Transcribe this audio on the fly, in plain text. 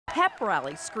Pep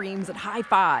rally screams and high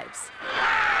fives.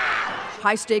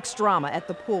 High-stakes drama at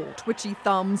the pool, twitchy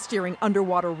thumbs steering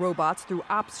underwater robots through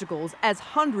obstacles as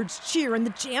hundreds cheer in the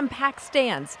jam-packed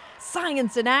stands.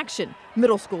 Science in action.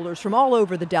 Middle schoolers from all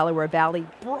over the Delaware Valley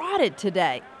brought it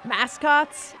today.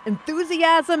 Mascots,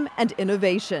 enthusiasm, and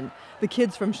innovation. The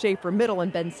kids from Schaefer Middle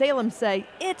and Ben Salem say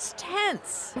it's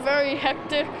tense. Very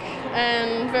hectic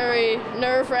and very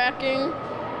nerve-wracking,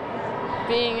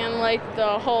 being in like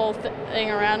the whole thing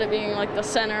around it, being like the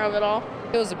center of it all.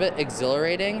 It was a bit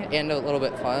exhilarating and a little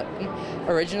bit fun.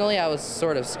 Originally, I was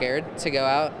sort of scared to go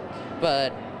out,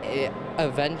 but I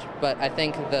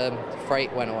think the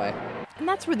fright went away. And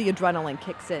that's where the adrenaline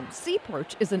kicks in. Sea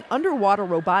Perch is an underwater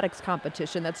robotics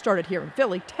competition that started here in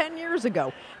Philly 10 years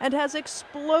ago and has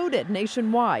exploded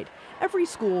nationwide. Every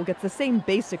school gets the same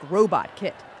basic robot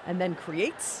kit and then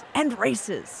creates and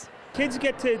races. Kids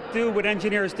get to do what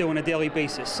engineers do on a daily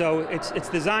basis, so it's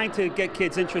designed to get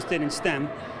kids interested in STEM.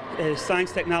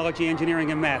 Science, technology,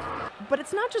 engineering, and math. But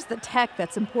it's not just the tech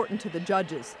that's important to the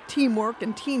judges. Teamwork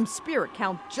and team spirit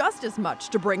count just as much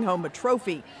to bring home a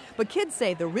trophy. But kids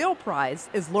say the real prize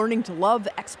is learning to love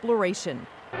exploration.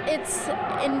 It's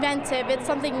inventive. It's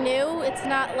something new. It's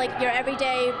not like your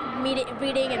everyday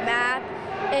reading and math.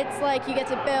 It's like you get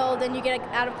to build and you get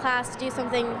out of class to do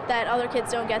something that other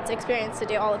kids don't get to experience to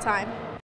do all the time.